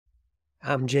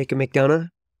I'm Jacob McDonough,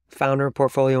 founder and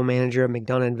portfolio manager of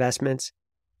McDonough Investments.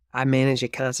 I manage a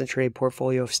concentrated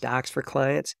portfolio of stocks for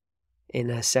clients in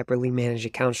a separately managed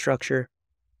account structure.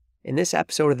 In this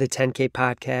episode of the 10K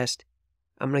podcast,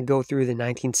 I'm going to go through the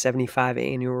 1975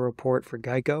 annual report for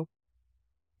GEICO.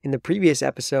 In the previous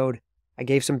episode, I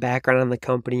gave some background on the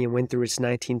company and went through its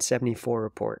 1974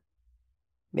 report.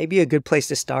 Maybe a good place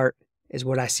to start is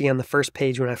what I see on the first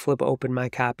page when I flip open my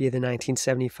copy of the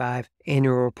 1975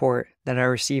 annual report that I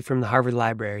received from the Harvard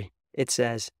Library. It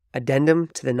says, Addendum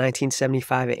to the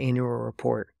 1975 annual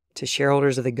report to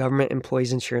shareholders of the Government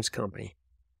Employees Insurance Company.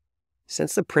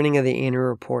 Since the printing of the annual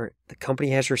report, the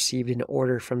company has received an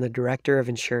order from the Director of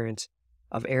Insurance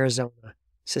of Arizona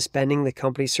suspending the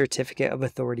company's certificate of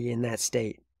authority in that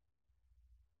state.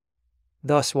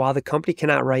 Thus, while the company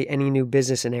cannot write any new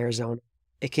business in Arizona,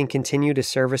 it can continue to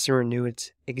service and renew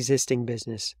its existing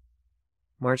business.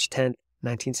 March 10,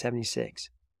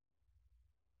 1976.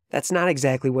 That's not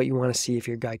exactly what you want to see if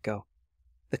you're GEICO.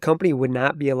 The company would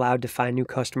not be allowed to find new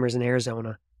customers in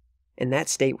Arizona, and that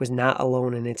state was not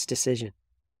alone in its decision.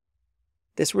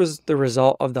 This was the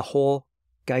result of the hole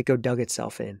GEICO dug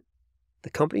itself in. The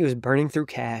company was burning through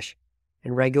cash,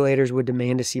 and regulators would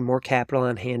demand to see more capital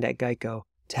on hand at GEICO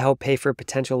to help pay for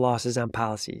potential losses on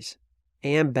policies.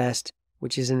 AM Best,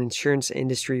 which is an insurance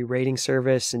industry rating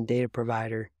service and data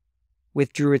provider,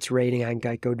 withdrew its rating on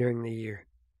GEICO during the year.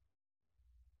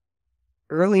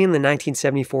 Early in the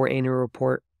 1974 annual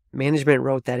report, management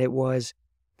wrote that it was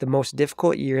the most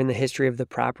difficult year in the history of the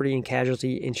property and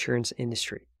casualty insurance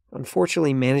industry.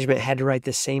 Unfortunately, management had to write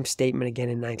the same statement again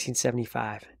in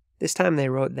 1975. This time they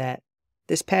wrote that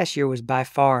this past year was by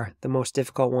far the most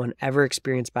difficult one ever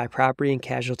experienced by property and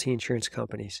casualty insurance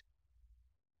companies.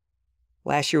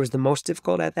 Last year was the most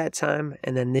difficult at that time,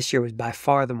 and then this year was by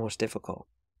far the most difficult.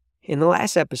 In the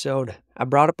last episode, I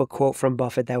brought up a quote from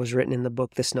Buffett that was written in the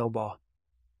book The Snowball.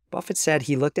 Buffett said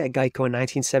he looked at GEICO in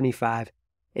 1975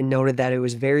 and noted that it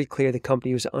was very clear the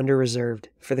company was under-reserved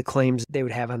for the claims they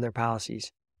would have on their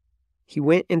policies. He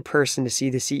went in person to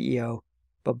see the CEO,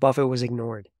 but Buffett was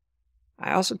ignored.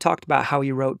 I also talked about how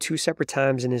he wrote 2 separate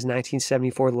times in his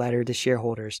 1974 letter to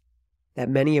shareholders that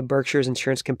many of Berkshire's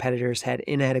insurance competitors had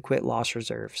inadequate loss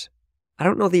reserves. I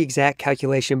don't know the exact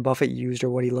calculation Buffett used or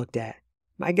what he looked at.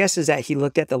 My guess is that he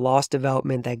looked at the loss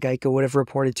development that GEICO would have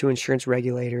reported to insurance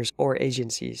regulators or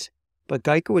agencies. But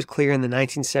GEICO was clear in the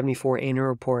 1974 annual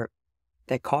report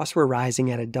that costs were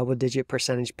rising at a double-digit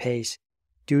percentage pace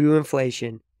due to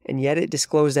inflation, and yet it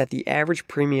disclosed that the average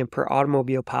premium per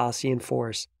automobile policy in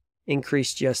force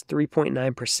increased just 3.9% in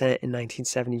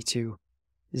 1972.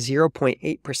 0.8%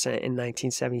 in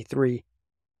 1973,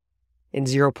 and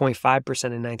 0.5%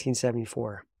 in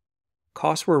 1974.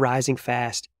 Costs were rising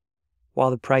fast,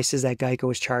 while the prices that GEICO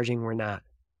was charging were not.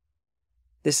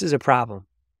 This is a problem.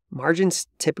 Margins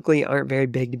typically aren't very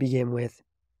big to begin with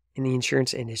in the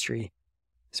insurance industry,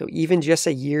 so even just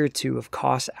a year or two of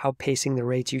costs outpacing the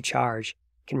rates you charge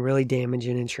can really damage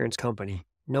an insurance company.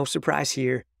 No surprise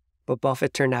here, but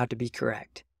Buffett turned out to be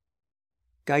correct.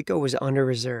 GEICO was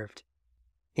under-reserved.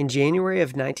 In January of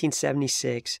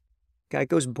 1976,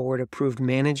 GEICO's board approved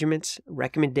management's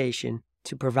recommendation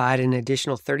to provide an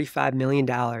additional $35 million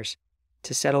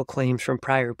to settle claims from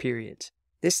prior periods.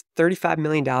 This $35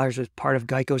 million was part of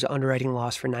GEICO's underwriting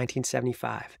loss for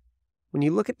 1975. When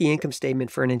you look at the income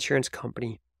statement for an insurance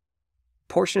company,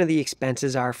 a portion of the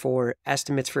expenses are for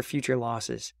estimates for future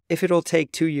losses. If it'll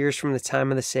take 2 years from the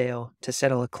time of the sale to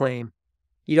settle a claim,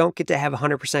 you don't get to have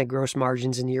 100% gross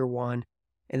margins in year 1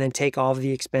 and then take all of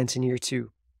the expense in year 2.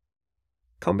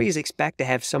 Companies expect to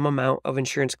have some amount of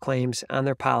insurance claims on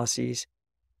their policies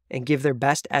and give their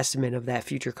best estimate of that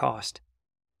future cost.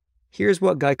 Here's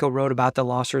what GEICO wrote about the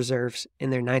loss reserves in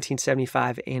their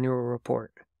 1975 annual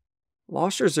report.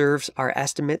 Loss reserves are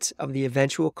estimates of the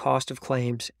eventual cost of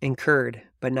claims incurred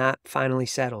but not finally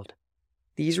settled.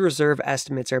 These reserve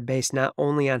estimates are based not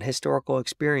only on historical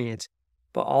experience,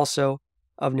 but also,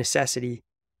 of necessity,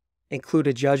 include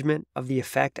a judgment of the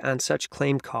effect on such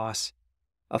claim costs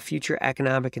of future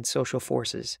economic and social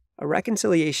forces. A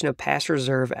reconciliation of past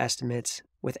reserve estimates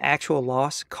with actual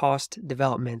loss cost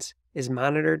developments is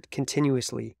monitored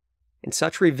continuously, and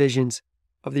such revisions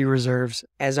of the reserves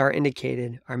as are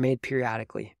indicated are made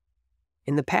periodically.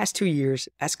 In the past 2 years,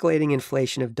 escalating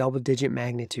inflation of double-digit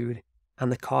magnitude on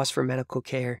the cost for medical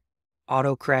care,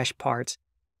 auto crash parts,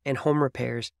 and home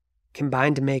repairs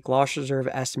combined to make loss reserve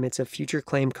estimates of future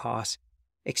claim costs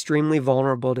extremely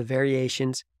vulnerable to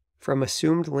variations from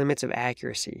assumed limits of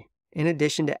accuracy. In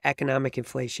addition to economic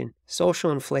inflation,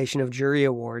 social inflation of jury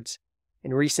awards,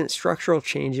 and recent structural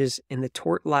changes in the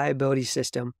tort liability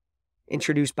system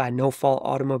introduced by no-fault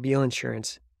automobile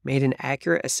insurance, made an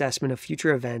accurate assessment of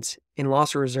future events and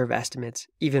loss reserve estimates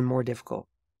even more difficult.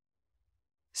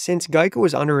 Since GEICO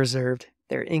was under-reserved,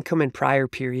 their income in prior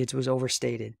periods was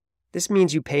overstated. This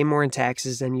means you pay more in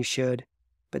taxes than you should,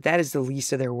 but that is the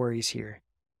least of their worries here.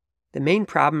 The main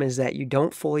problem is that you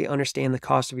don't fully understand the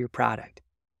cost of your product.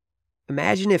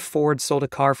 Imagine if Ford sold a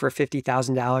car for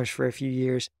 $50,000 for a few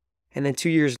years, and then 2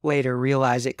 years later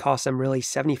realized it cost them really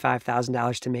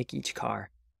 $75,000 to make each car.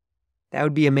 That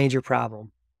would be a major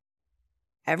problem.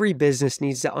 Every business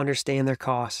needs to understand their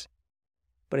costs,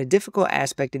 but a difficult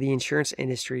aspect of the insurance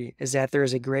industry is that there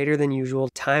is a greater than usual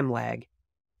time lag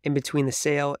in between the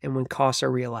sale and when costs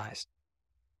are realized,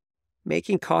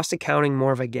 making cost accounting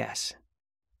more of a guess.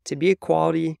 To be a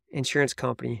quality insurance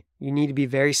company, you need to be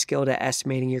very skilled at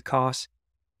estimating your costs,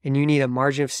 and you need a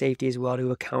margin of safety as well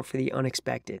to account for the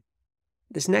unexpected.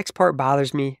 This next part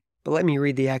bothers me, but let me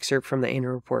read the excerpt from the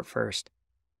annual report first.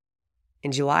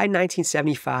 In July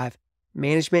 1975,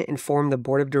 management informed the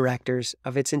board of directors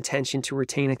of its intention to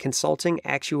retain a consulting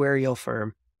actuarial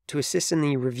firm to assist in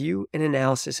the review and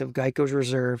analysis of GEICO's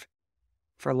reserve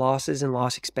for losses and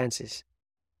loss expenses.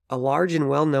 A large and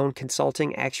well-known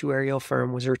consulting actuarial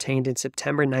firm was retained in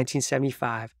September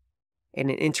 1975, and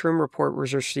an interim report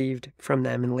was received from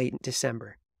them in late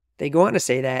December. They go on to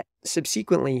say that,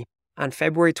 subsequently, on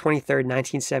February 23,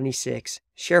 1976,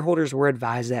 shareholders were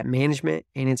advised that management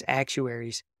and its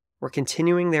actuaries were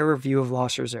continuing their review of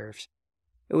loss reserves.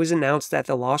 It was announced that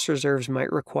the loss reserves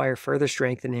might require further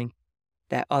strengthening,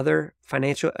 that other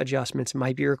financial adjustments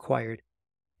might be required,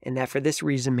 and that for this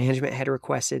reason management had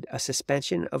requested a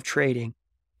suspension of trading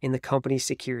in the company's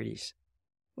securities.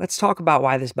 Let's talk about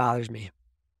why this bothers me.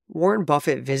 Warren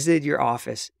Buffett visited your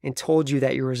office and told you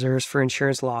that your reserves for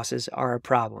insurance losses are a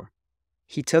problem.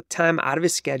 He took time out of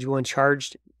his schedule and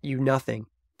charged you nothing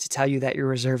to tell you that your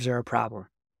reserves are a problem.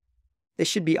 This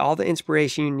should be all the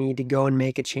inspiration you need to go and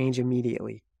make a change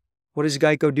immediately. What does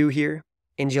GEICO do here?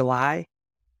 In July,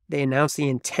 they announced the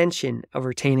intention of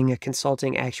retaining a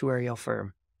consulting actuarial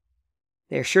firm.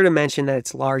 They are sure to mention that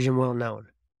it's large and well-known.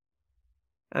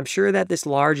 I'm sure that this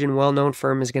large and well-known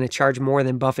firm is going to charge more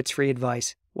than Buffett's free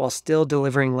advice while still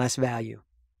delivering less value.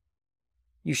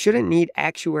 You shouldn't need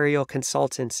actuarial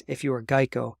consultants if you are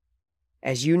GEICO,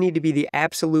 as you need to be the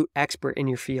absolute expert in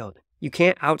your field. You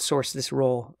can't outsource this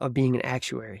role of being an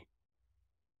actuary.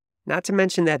 Not to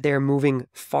mention that they are moving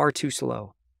far too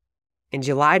slow. In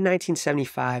July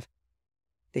 1975,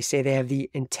 they say they have the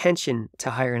intention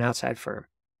to hire an outside firm.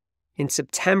 In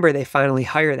September, they finally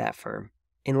hire that firm.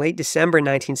 In late December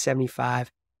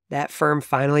 1975, that firm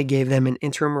finally gave them an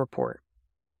interim report.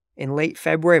 In late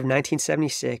February of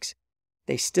 1976,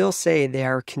 they still say they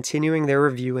are continuing their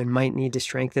review and might need to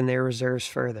strengthen their reserves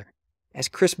further. As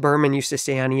Chris Berman used to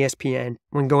say on ESPN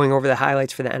when going over the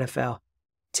highlights for the NFL,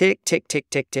 tick, tick, tick,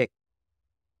 tick, tick.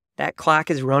 That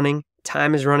clock is running,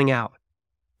 time is running out.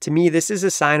 To me, this is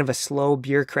a sign of a slow,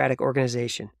 bureaucratic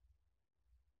organization.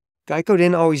 GEICO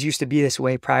didn't always used to be this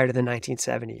way prior to the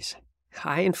 1970s.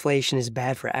 High inflation is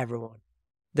bad for everyone.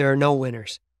 There are no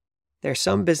winners. There are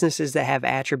some businesses that have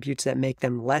attributes that make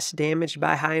them less damaged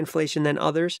by high inflation than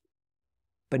others,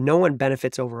 but no one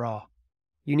benefits overall.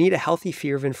 You need a healthy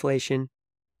fear of inflation.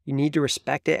 You need to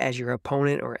respect it as your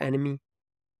opponent or enemy.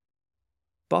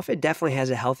 Buffett definitely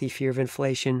has a healthy fear of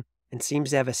inflation and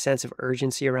seems to have a sense of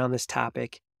urgency around this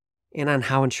topic and on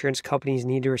how insurance companies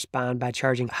need to respond by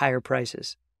charging higher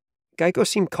prices. GEICO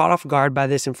seemed caught off guard by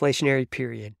this inflationary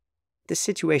period. This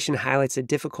situation highlights the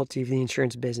difficulty of the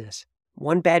insurance business.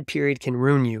 One bad period can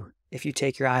ruin you if you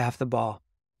take your eye off the ball.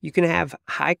 You can have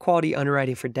high-quality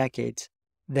underwriting for decades.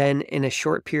 Then, in a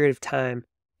short period of time,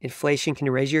 inflation can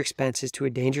raise your expenses to a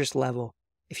dangerous level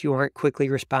if you aren't quickly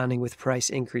responding with price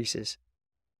increases.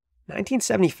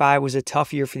 1975 was a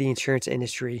tough year for the insurance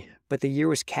industry, but the year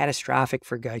was catastrophic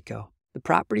for GEICO. The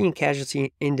property and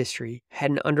casualty industry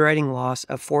had an underwriting loss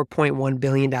of $4.1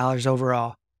 billion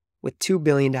overall, with $2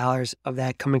 billion of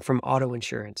that coming from auto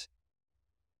insurance.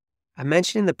 I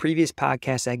mentioned in the previous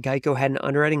podcast that GEICO had an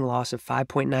underwriting loss of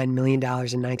 $5.9 million in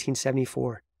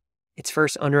 1974, its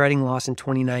first underwriting loss in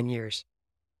 29 years.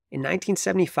 In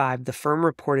 1975, the firm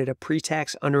reported a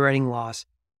pre-tax underwriting loss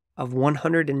of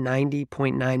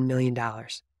 $190.9 million.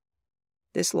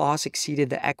 This loss exceeded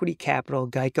the equity capital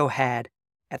GEICO had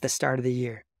at the start of the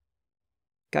year.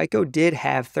 GEICO did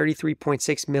have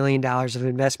 $33.6 million of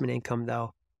investment income,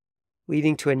 though,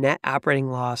 leading to a net operating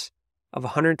loss of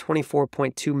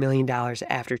 $124.2 million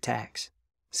after tax.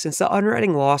 Since the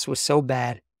underwriting loss was so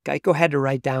bad, GEICO had to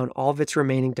write down all of its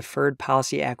remaining deferred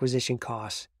policy acquisition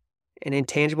costs, an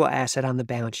intangible asset on the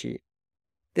balance sheet.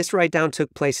 This write-down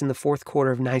took place in the fourth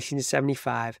quarter of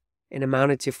 1975 and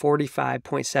amounted to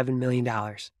 $45.7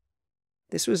 million.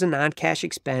 This was a non-cash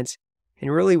expense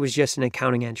and really was just an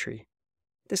accounting entry.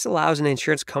 This allows an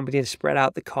insurance company to spread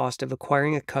out the cost of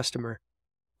acquiring a customer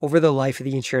over the life of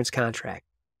the insurance contract.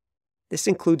 This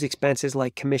includes expenses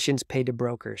like commissions paid to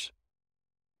brokers.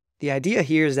 The idea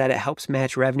here is that it helps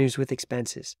match revenues with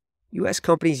expenses. U.S.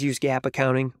 companies use GAAP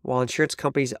accounting, while insurance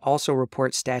companies also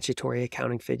report statutory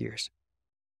accounting figures.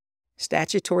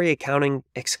 Statutory accounting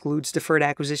excludes deferred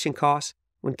acquisition costs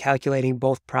when calculating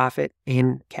both profit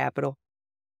and capital.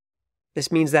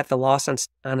 This means that the loss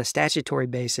on a statutory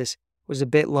basis was a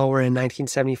bit lower in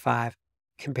 1975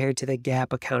 compared to the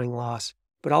GAAP accounting loss,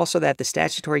 but also that the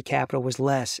statutory capital was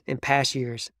less in past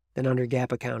years than under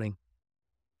GAAP accounting.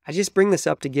 I just bring this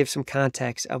up to give some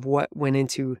context of what went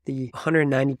into the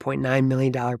 $190.9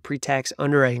 million pre-tax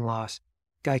underwriting loss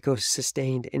GEICO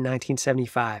sustained in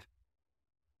 1975.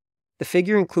 The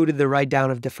figure included the write-down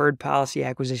of deferred policy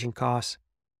acquisition costs,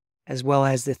 as well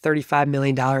as the $35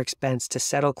 million expense to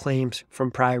settle claims from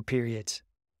prior periods.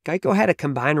 GEICO had a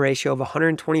combined ratio of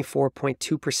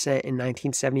 124.2% in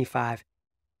 1975,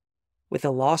 with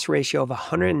a loss ratio of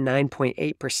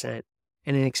 109.8%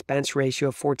 and an expense ratio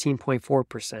of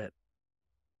 14.4%.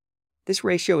 This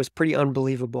ratio is pretty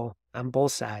unbelievable on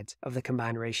both sides of the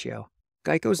combined ratio.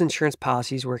 GEICO's insurance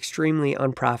policies were extremely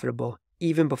unprofitable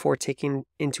even before taking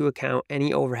into account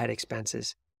any overhead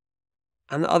expenses.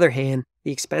 On the other hand,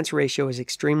 the expense ratio is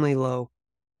extremely low,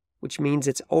 which means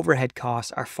its overhead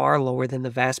costs are far lower than the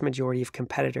vast majority of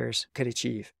competitors could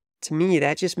achieve. To me,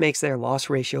 that just makes their loss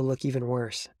ratio look even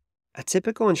worse. A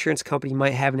typical insurance company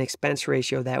might have an expense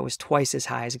ratio that was twice as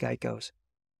high as GEICO's.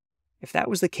 If that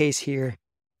was the case here,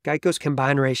 GEICO's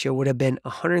combined ratio would have been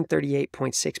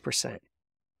 138.6%.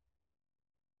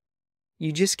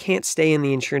 You just can't stay in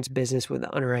the insurance business with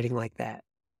underwriting like that.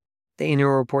 The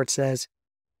annual report says,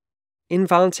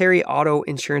 involuntary auto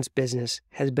insurance business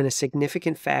has been a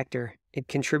significant factor in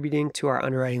contributing to our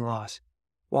underwriting loss.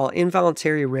 While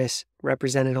involuntary risks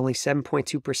represented only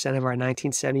 7.2% of our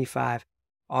 1975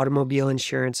 automobile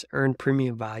insurance earned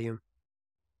premium volume,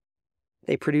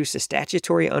 they produced a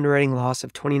statutory underwriting loss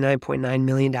of $29.9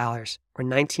 million, or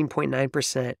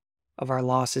 19.9% of our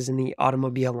losses in the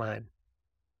automobile line.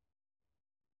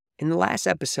 In the last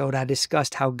episode, I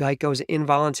discussed how GEICO's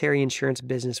involuntary insurance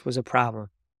business was a problem.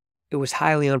 It was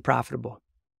highly unprofitable.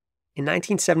 In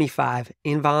 1975,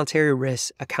 involuntary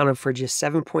risks accounted for just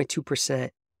 7.2%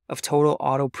 of total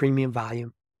auto premium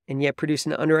volume, and yet produced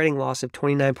an underwriting loss of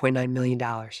 $29.9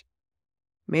 million.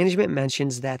 Management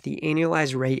mentions that the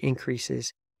annualized rate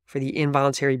increases for the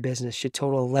involuntary business should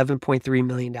total $11.3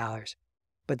 million,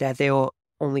 but that they will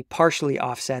only partially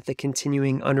offset the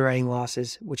continuing underwriting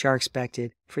losses which are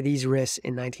expected for these risks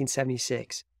in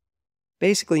 1976.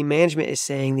 Basically, management is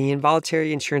saying the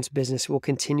involuntary insurance business will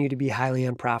continue to be highly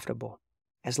unprofitable.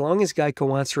 As long as GEICO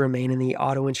wants to remain in the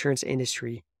auto insurance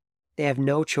industry, they have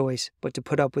no choice but to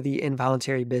put up with the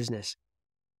involuntary business.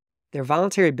 Their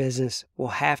voluntary business will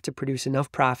have to produce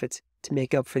enough profits to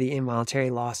make up for the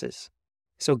involuntary losses.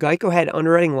 So GEICO had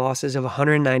underwriting losses of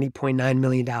 $190.9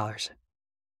 million.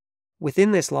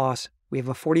 Within this loss, we have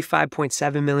a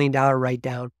 $45.7 million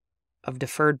write-down of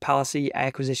deferred policy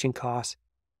acquisition costs,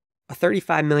 a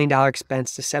 $35 million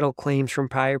expense to settle claims from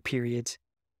prior periods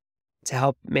to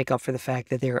help make up for the fact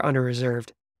that they are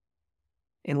under-reserved,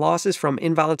 and losses from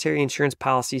involuntary insurance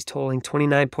policies totaling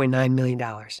 $29.9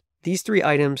 million. These three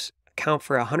items account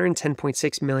for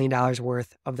 $110.6 million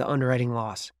worth of the underwriting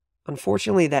loss.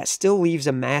 Unfortunately, that still leaves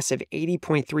a massive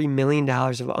 $80.3 million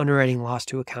of underwriting loss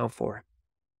to account for.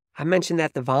 I mentioned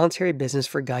that the voluntary business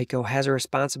for GEICO has a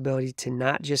responsibility to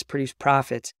not just produce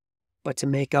profits, but to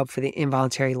make up for the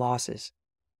involuntary losses.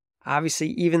 Obviously,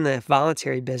 even the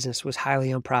voluntary business was highly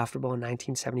unprofitable in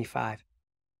 1975.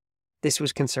 This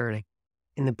was concerning.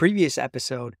 In the previous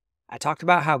episode, I talked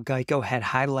about how GEICO had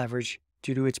high leverage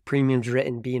due to its premiums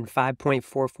written being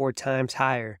 5.44 times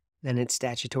higher than its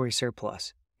statutory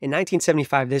surplus. In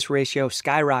 1975, this ratio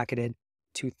skyrocketed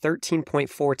to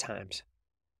 13.4 times.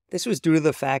 This was due to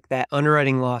the fact that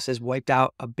underwriting losses wiped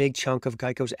out a big chunk of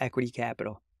GEICO's equity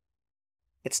capital.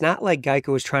 It's not like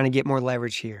GEICO was trying to get more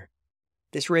leverage here.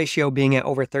 This ratio being at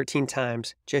over 13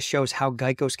 times just shows how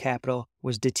GEICO's capital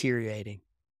was deteriorating.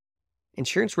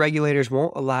 Insurance regulators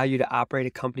won't allow you to operate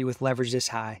a company with leverage this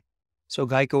high, so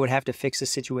GEICO would have to fix the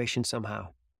situation somehow.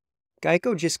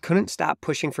 GEICO just couldn't stop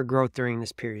pushing for growth during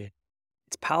this period.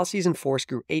 Its policies in force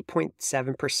grew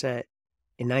 8.7%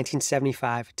 in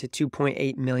 1975 to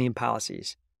 2.8 million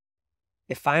policies.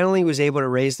 It finally was able to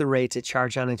raise the rates it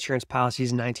charged on insurance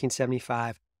policies in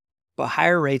 1975, but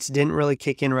higher rates didn't really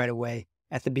kick in right away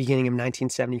at the beginning of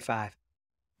 1975.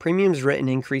 Premiums written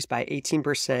increased by 18%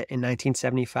 in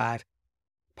 1975,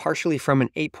 partially from an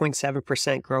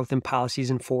 8.7% growth in policies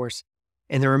in force,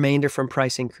 and the remainder from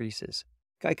price increases.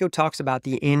 GEICO talks about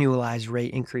the annualized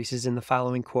rate increases in the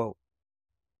following quote.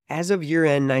 As of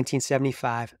year-end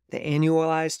 1975, the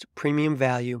annualized premium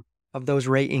value of those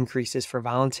rate increases for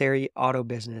voluntary auto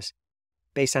business,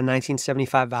 based on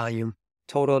 1975 volume,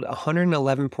 totaled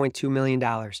 $111.2 million,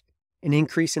 an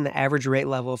increase in the average rate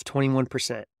level of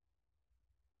 21%.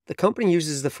 The company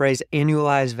uses the phrase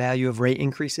annualized value of rate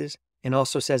increases and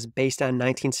also says based on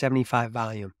 1975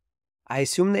 volume. I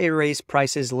assume they raised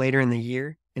prices later in the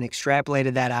year and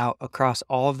extrapolated that out across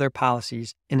all of their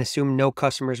policies and assumed no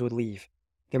customers would leave.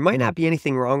 There might not be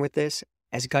anything wrong with this,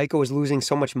 as GEICO was losing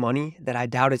so much money that I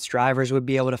doubt its drivers would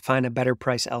be able to find a better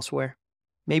price elsewhere.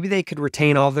 Maybe they could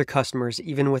retain all of their customers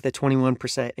even with a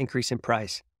 21% increase in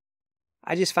price.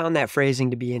 I just found that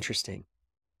phrasing to be interesting.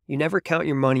 You never count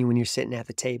your money when you're sitting at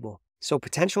the table, so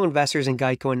potential investors in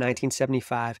GEICO in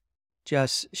 1975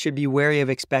 just should be wary of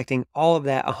expecting all of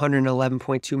that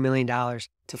 $111.2 million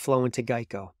to flow into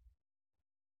GEICO.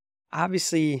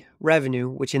 Obviously, revenue,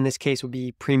 which in this case would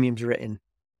be premiums written,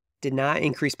 did not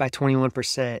increase by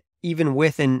 21%, even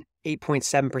with an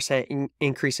 8.7%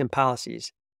 increase in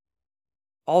policies.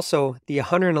 Also, the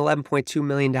 $111.2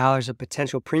 million of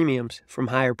potential premiums from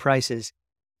higher prices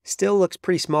still looks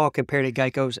pretty small compared to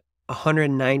GEICO's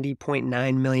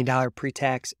 $190.9 million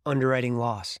pre-tax underwriting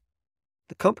loss.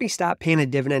 The company stopped paying a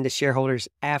dividend to shareholders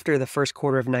after the first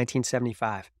quarter of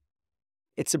 1975.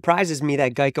 It surprises me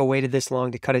that GEICO waited this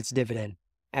long to cut its dividend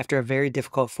after a very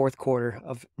difficult fourth quarter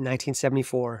of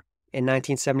 1974 and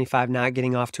 1975 not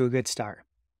getting off to a good start.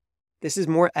 This is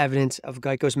more evidence of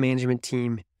GEICO's management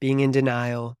team being in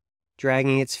denial,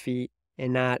 dragging its feet,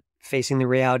 and not facing the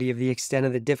reality of the extent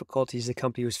of the difficulties the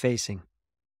company was facing.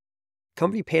 The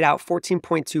company paid out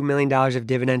 $14.2 million of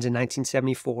dividends in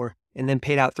 1974 and then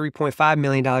paid out $3.5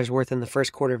 million worth in the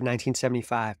first quarter of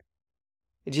 1975.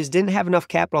 It just didn't have enough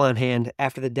capital on hand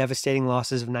after the devastating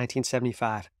losses of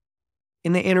 1975.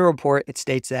 In the annual report, it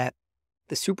states that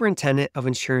the Superintendent of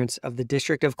Insurance of the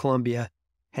District of Columbia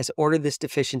has ordered this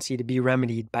deficiency to be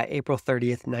remedied by April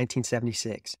 30th,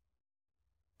 1976.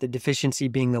 The deficiency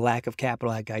being the lack of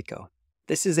capital at GEICO.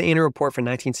 This is the annual report for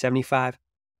 1975,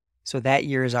 so that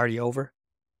year is already over.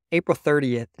 April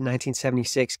 30th,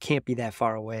 1976 can't be that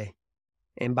far away.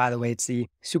 And by the way, it's the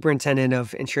Superintendent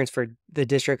of Insurance for the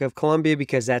District of Columbia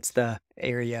because that's the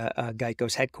area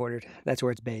GEICO's headquartered. That's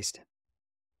where it's based.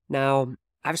 Now,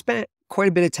 I've spent quite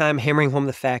a bit of time hammering home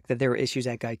the fact that there were issues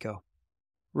at GEICO.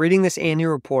 Reading this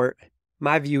annual report,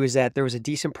 my view is that there was a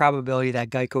decent probability that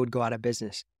GEICO would go out of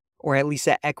business, or at least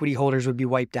that equity holders would be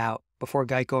wiped out before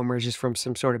GEICO emerges from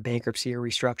some sort of bankruptcy or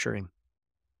restructuring.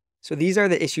 So these are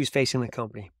the issues facing the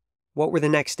company. What were the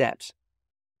next steps?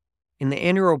 In the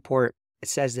annual report, it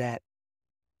says that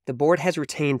the board has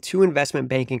retained 2 investment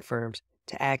banking firms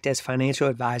to act as financial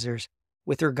advisors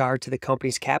with regard to the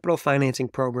company's capital financing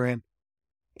program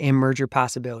and merger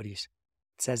possibilities.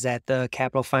 It says that the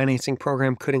capital financing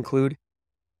program could include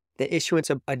the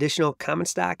issuance of additional common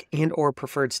stock and or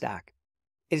preferred stock.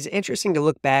 It is interesting to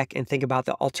look back and think about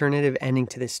the alternative ending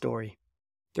to this story.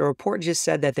 The report just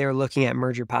said that they were looking at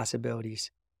merger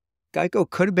possibilities. GEICO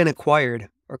could have been acquired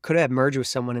or could have merged with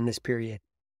someone in this period.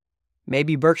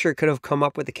 Maybe Berkshire could have come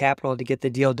up with the capital to get the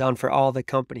deal done for all of the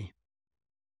company.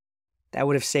 That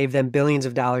would have saved them billions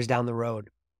of dollars down the road.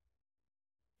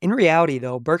 In reality,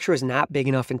 though, Berkshire was not big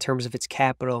enough in terms of its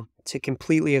capital to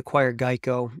completely acquire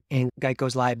GEICO and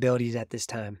GEICO's liabilities at this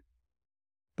time.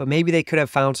 But maybe they could have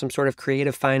found some sort of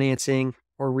creative financing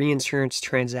or reinsurance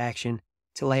transaction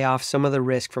to lay off some of the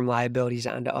risk from liabilities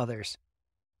onto others.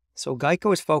 So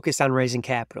GEICO is focused on raising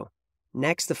capital.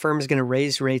 Next, the firm is going to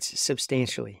raise rates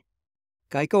substantially.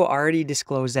 GEICO already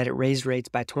disclosed that it raised rates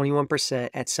by 21%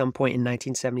 at some point in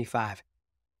 1975.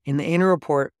 In the annual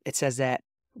report, it says that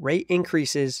rate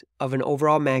increases of an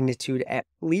overall magnitude at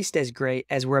least as great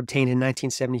as were obtained in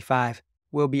 1975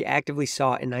 will be actively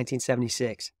sought in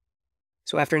 1976.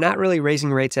 So after not really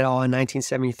raising rates at all in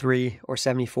 1973 or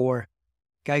 74,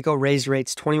 GEICO raised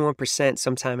rates 21%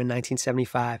 sometime in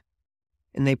 1975,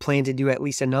 and they plan to do at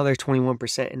least another 21%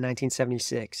 in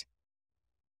 1976.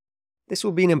 This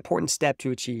will be an important step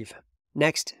to achieve.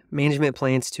 Next, management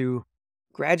plans to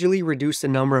gradually reduce the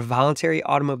number of voluntary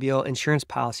automobile insurance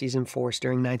policies in force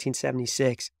during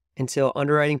 1976 until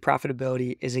underwriting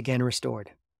profitability is again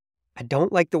restored. I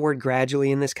don't like the word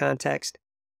gradually in this context.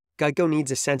 GEICO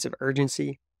needs a sense of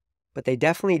urgency, but they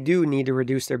definitely do need to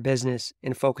reduce their business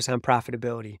and focus on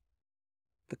profitability.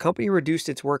 The company reduced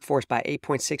its workforce by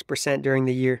 8.6% during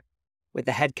the year, with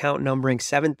the headcount numbering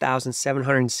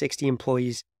 7,760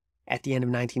 employees at the end of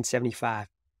 1975.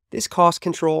 This cost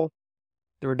control,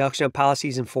 the reduction of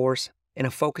policies in force, and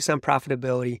a focus on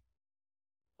profitability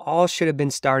all should have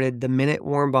been started the minute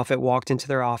Warren Buffett walked into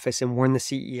their office and warned the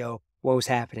CEO what was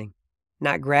happening,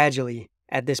 not gradually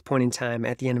at this point in time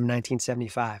at the end of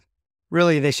 1975.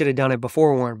 Really, they should have done it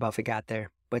before Warren Buffett got there,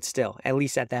 but still, at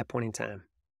least at that point in time.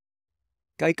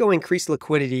 GEICO increased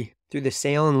liquidity through the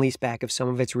sale and leaseback of some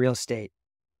of its real estate.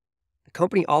 The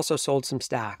company also sold some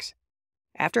stocks.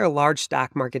 After a large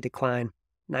stock market decline,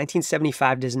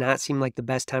 1975 does not seem like the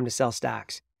best time to sell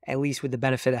stocks, at least with the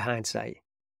benefit of hindsight.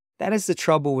 That is the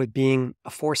trouble with being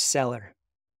a forced seller.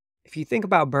 If you think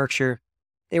about Berkshire,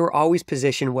 they were always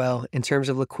positioned well in terms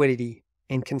of liquidity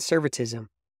and conservatism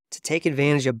to take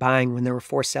advantage of buying when there were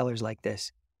forced sellers like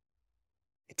this.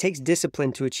 It takes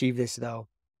discipline to achieve this, though,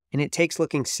 and it takes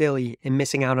looking silly and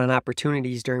missing out on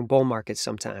opportunities during bull markets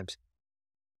sometimes.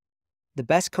 The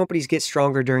best companies get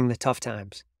stronger during the tough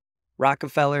times.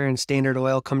 Rockefeller and Standard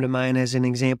Oil come to mind as an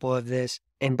example of this,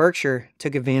 and Berkshire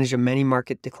took advantage of many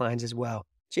market declines as well.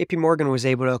 JP Morgan was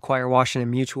able to acquire Washington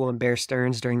Mutual and Bear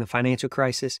Stearns during the financial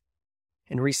crisis,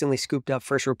 and recently scooped up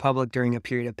First Republic during a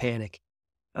period of panic.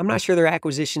 I'm not sure their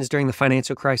acquisitions during the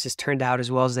financial crisis turned out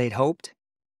as well as they'd hoped,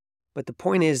 but the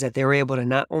point is that they were able to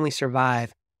not only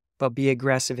survive, but be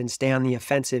aggressive and stay on the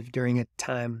offensive during a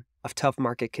time of tough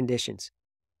market conditions.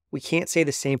 We can't say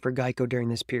the same for GEICO during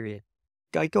this period.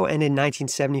 GEICO ended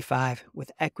 1975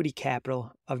 with equity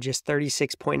capital of just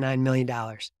 $36.9 million.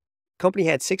 The company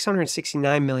had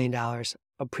 $669 million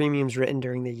of premiums written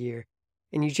during the year,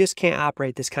 and you just can't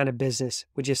operate this kind of business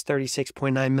with just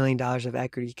 $36.9 million of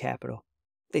equity capital.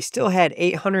 They still had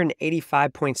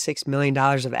 $885.6 million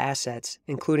of assets,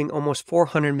 including almost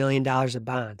 $400 million of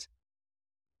bonds.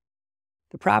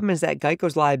 The problem is that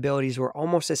GEICO's liabilities were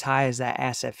almost as high as that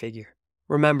asset figure.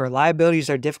 Remember, liabilities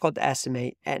are difficult to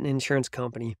estimate at an insurance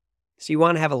company, so you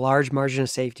want to have a large margin of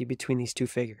safety between these two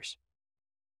figures.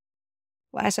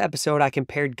 Last episode, I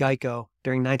compared GEICO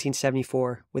during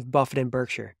 1974 with Buffett and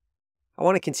Berkshire. I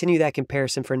want to continue that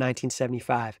comparison for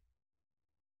 1975.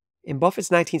 In Buffett's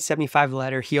 1975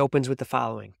 letter, he opens with the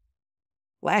following.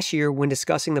 Last year, when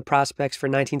discussing the prospects for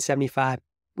 1975,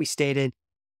 we stated,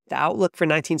 "The outlook for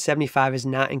 1975 is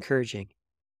not encouraging."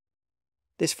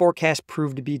 This forecast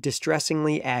proved to be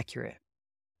distressingly accurate.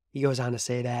 He goes on to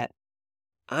say that,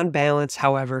 "On balance,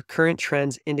 however, current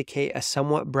trends indicate a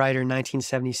somewhat brighter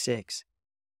 1976.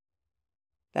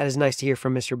 That is nice to hear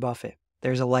from Mr. Buffett.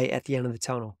 There's a light at the end of the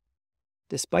tunnel.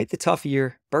 Despite the tough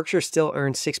year, Berkshire still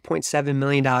earned $6.7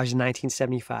 million in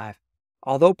 1975.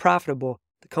 Although profitable,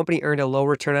 the company earned a low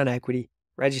return on equity,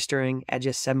 registering at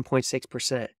just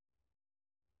 7.6%.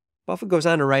 Buffett goes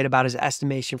on to write about his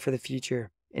estimation for the future,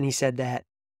 and he said that,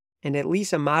 and at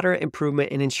least a moderate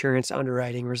improvement in insurance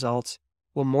underwriting results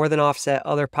will more than offset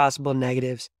other possible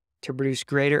negatives to produce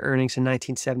greater earnings in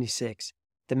 1976.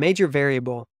 The major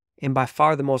variable, and by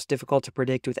far the most difficult to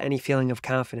predict with any feeling of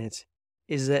confidence,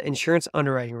 is the insurance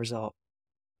underwriting result.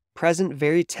 Present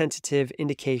very tentative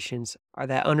indications are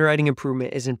that underwriting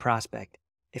improvement is in prospect.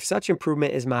 If such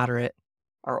improvement is moderate,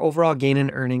 our overall gain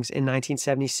in earnings in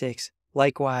 1976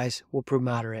 likewise will prove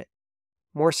moderate.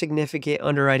 More significant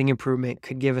underwriting improvement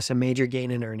could give us a major gain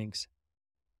in earnings."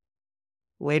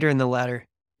 Later in the letter,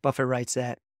 Buffett writes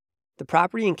that, "The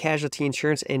property and casualty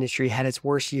insurance industry had its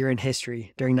worst year in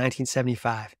history during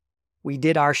 1975. We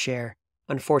did our share,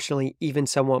 unfortunately even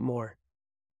somewhat more.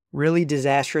 Really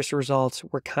disastrous results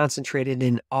were concentrated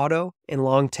in auto and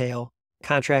long tail,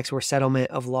 contracts where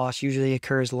settlement of loss usually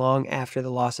occurs long after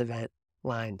the loss event,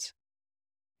 lines."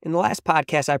 In the last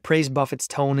podcast, I praised Buffett's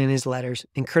tone in his letters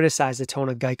and criticized the tone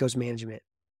of GEICO's management.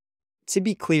 To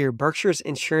be clear, Berkshire's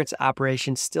insurance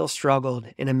operations still struggled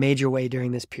in a major way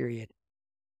during this period.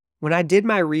 When I did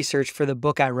my research for the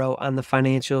book I wrote on the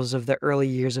financials of the early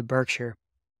years of Berkshire,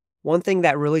 one thing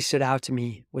that really stood out to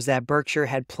me was that Berkshire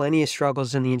had plenty of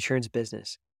struggles in the insurance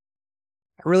business.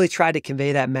 I really tried to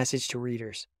convey that message to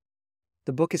readers.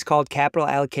 The book is called Capital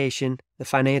Allocation, The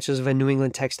Financials of a New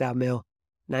England Textile Mill,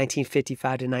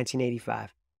 1955 to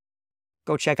 1985.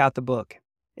 Go check out the book.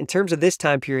 In terms of this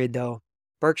time period, though,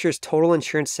 Berkshire's total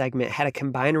insurance segment had a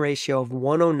combined ratio of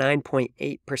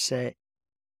 109.8%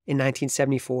 in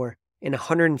 1974 and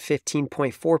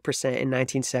 115.4% in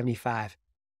 1975.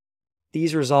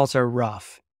 These results are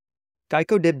rough.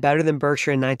 GEICO did better than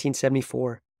Berkshire in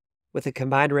 1974 with a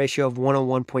combined ratio of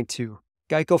 101.2.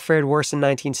 GEICO fared worse in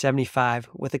 1975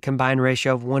 with a combined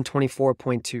ratio of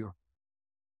 124.2.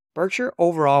 Berkshire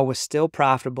overall was still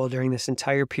profitable during this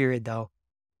entire period, though,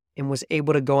 and was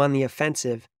able to go on the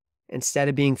offensive instead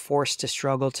of being forced to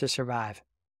struggle to survive.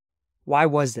 Why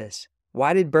was this?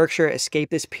 Why did Berkshire escape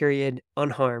this period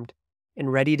unharmed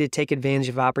and ready to take advantage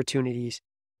of opportunities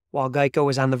while GEICO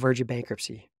was on the verge of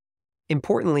bankruptcy?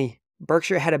 Importantly,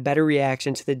 Berkshire had a better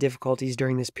reaction to the difficulties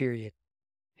during this period.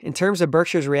 In terms of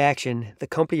Berkshire's reaction, the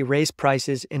company raised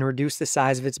prices and reduced the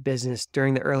size of its business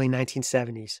during the early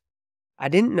 1970s. I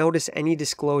didn't notice any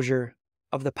disclosure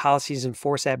of the policies in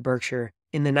force at Berkshire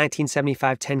in the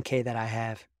 1975 10K that I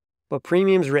have, but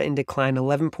premiums written declined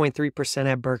 11.3%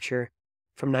 at Berkshire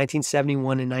from 1971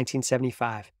 to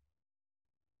 1975.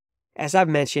 As I've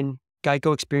mentioned,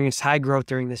 GEICO experienced high growth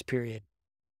during this period.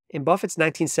 In Buffett's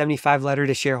 1975 letter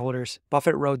to shareholders,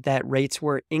 Buffett wrote that rates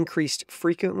were increased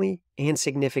frequently and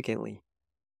significantly.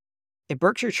 If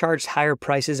Berkshire charged higher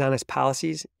prices on its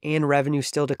policies and revenue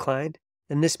still declined,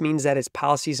 then this means that its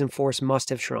policies in force must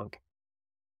have shrunk.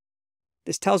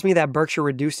 This tells me that Berkshire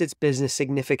reduced its business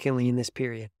significantly in this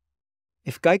period.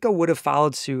 If GEICO would have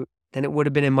followed suit, then it would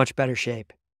have been in much better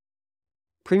shape.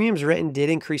 Premiums written did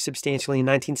increase substantially in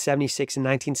 1976 and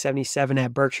 1977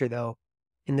 at Berkshire, though,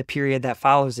 in the period that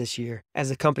follows this year, as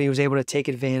the company was able to take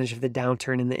advantage of the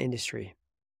downturn in the industry.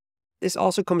 This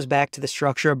also comes back to the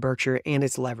structure of Berkshire and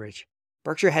its leverage.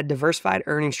 Berkshire had diversified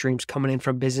earning streams coming in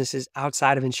from businesses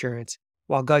outside of insurance,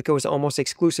 while GEICO was almost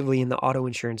exclusively in the auto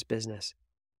insurance business.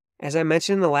 As I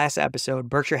mentioned in the last episode,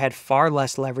 Berkshire had far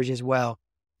less leverage as well,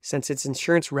 since its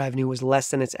insurance revenue was less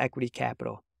than its equity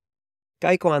capital.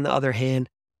 GEICO, on the other hand,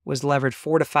 was levered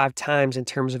 4 to 5 times in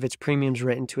terms of its premiums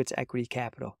written to its equity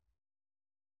capital.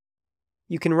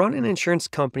 You can run an insurance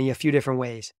company a few different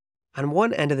ways. On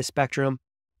one end of the spectrum,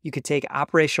 you could take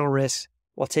operational risks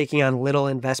while taking on little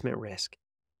investment risk.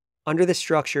 Under this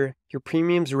structure, your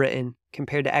premiums written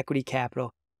compared to equity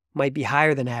capital might be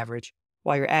higher than average,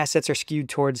 while your assets are skewed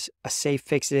towards a safe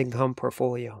fixed income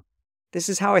portfolio. This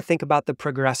is how I think about the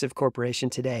Progressive Corporation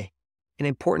today, an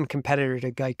important competitor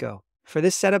to GEICO. For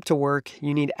this setup to work,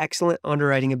 you need excellent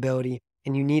underwriting ability,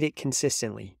 and you need it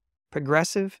consistently.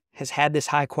 Progressive has had this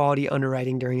high-quality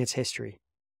underwriting during its history.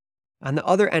 On the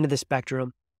other end of the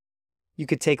spectrum, you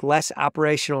could take less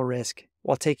operational risk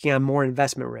while taking on more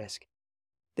investment risk.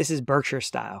 This is Berkshire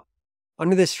style.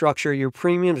 Under this structure, your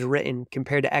premiums written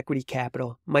compared to equity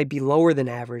capital might be lower than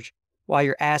average, while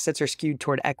your assets are skewed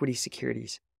toward equity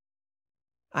securities.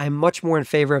 I am much more in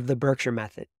favor of the Berkshire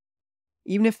method.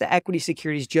 Even if the equity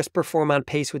securities just perform on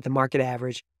pace with the market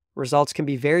average, results can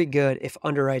be very good if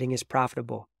underwriting is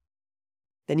profitable.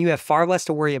 Then you have far less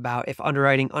to worry about if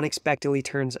underwriting unexpectedly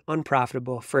turns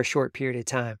unprofitable for a short period of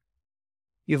time.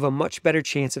 You have a much better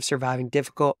chance of surviving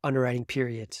difficult underwriting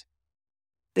periods.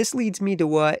 This leads me to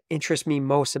what interests me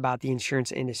most about the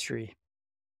insurance industry.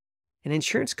 An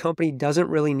insurance company doesn't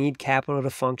really need capital to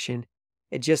function,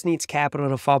 it just needs capital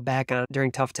to fall back on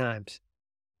during tough times.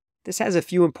 This has a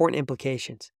few important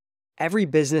implications. Every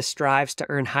business strives to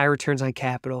earn high returns on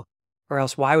capital, or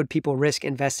else why would people risk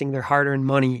investing their hard-earned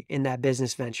money in that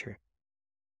business venture?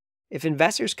 If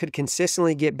investors could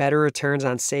consistently get better returns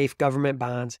on safe government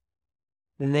bonds,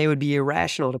 then they would be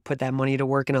irrational to put that money to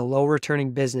work in a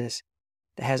low-returning business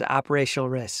that has operational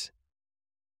risks.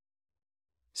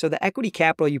 So the equity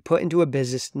capital you put into a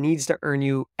business needs to earn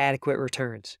you adequate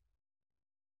returns.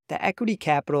 The equity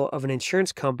capital of an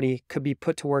insurance company could be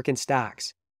put to work in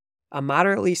stocks. A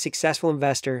moderately successful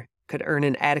investor could earn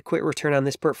an adequate return on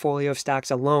this portfolio of stocks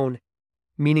alone,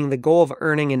 meaning the goal of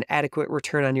earning an adequate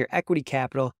return on your equity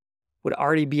capital would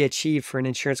already be achieved for an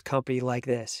insurance company like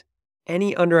this.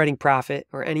 Any underwriting profit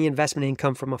or any investment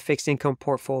income from a fixed income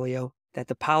portfolio that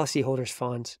the policyholder's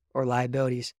funds or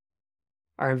liabilities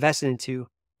are invested into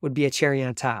would be a cherry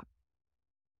on top.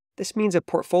 This means a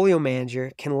portfolio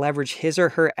manager can leverage his or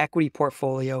her equity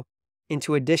portfolio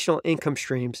into additional income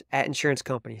streams at insurance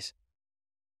companies.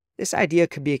 This idea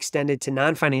could be extended to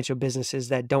non-financial businesses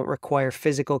that don't require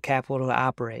physical capital to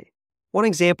operate. One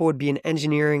example would be an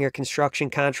engineering or construction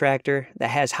contractor that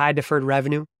has high deferred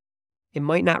revenue. It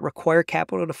might not require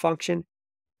capital to function,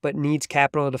 but needs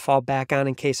capital to fall back on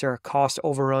in case there are cost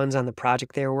overruns on the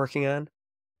project they are working on.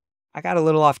 I got a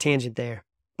little off tangent there,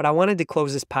 but I wanted to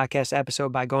close this podcast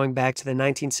episode by going back to the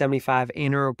 1975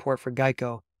 annual report for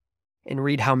GEICO and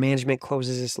read how management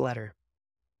closes this letter.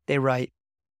 They write,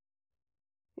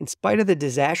 "In spite of the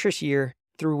disastrous year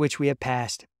through which we have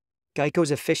passed,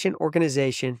 GEICO's efficient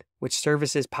organization, which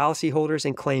services policyholders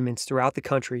and claimants throughout the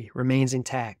country, remains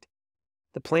intact.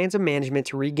 The plans of management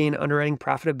to regain underwriting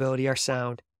profitability are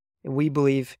sound, and we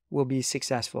believe will be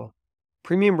successful.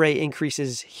 Premium rate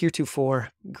increases heretofore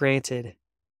granted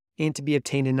and to be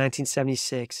obtained in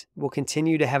 1976 will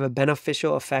continue to have a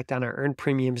beneficial effect on our earned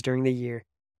premiums during the year,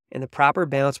 and the proper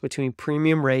balance between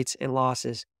premium rates and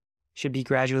losses should be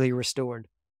gradually restored.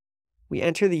 We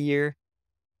enter the year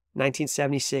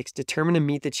 1976 determined to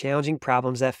meet the challenging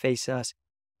problems that face us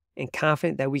and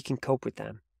confident that we can cope with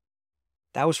them.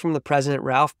 That was from the President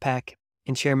Ralph Peck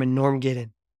and Chairman Norm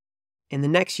Giddon. In the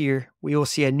next year, we will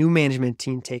see a new management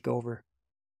team take over.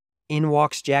 In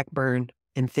walks Jack Byrne,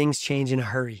 and things change in a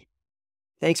hurry.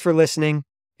 Thanks for listening,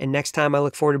 and next time I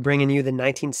look forward to bringing you the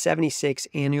 1976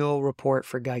 annual report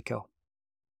for GEICO.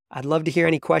 I'd love to hear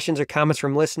any questions or comments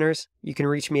from listeners. You can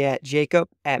reach me at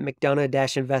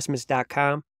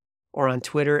jacob@mcdonough-investments.com or on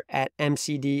Twitter at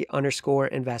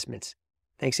mcd_investments.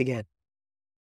 Thanks again.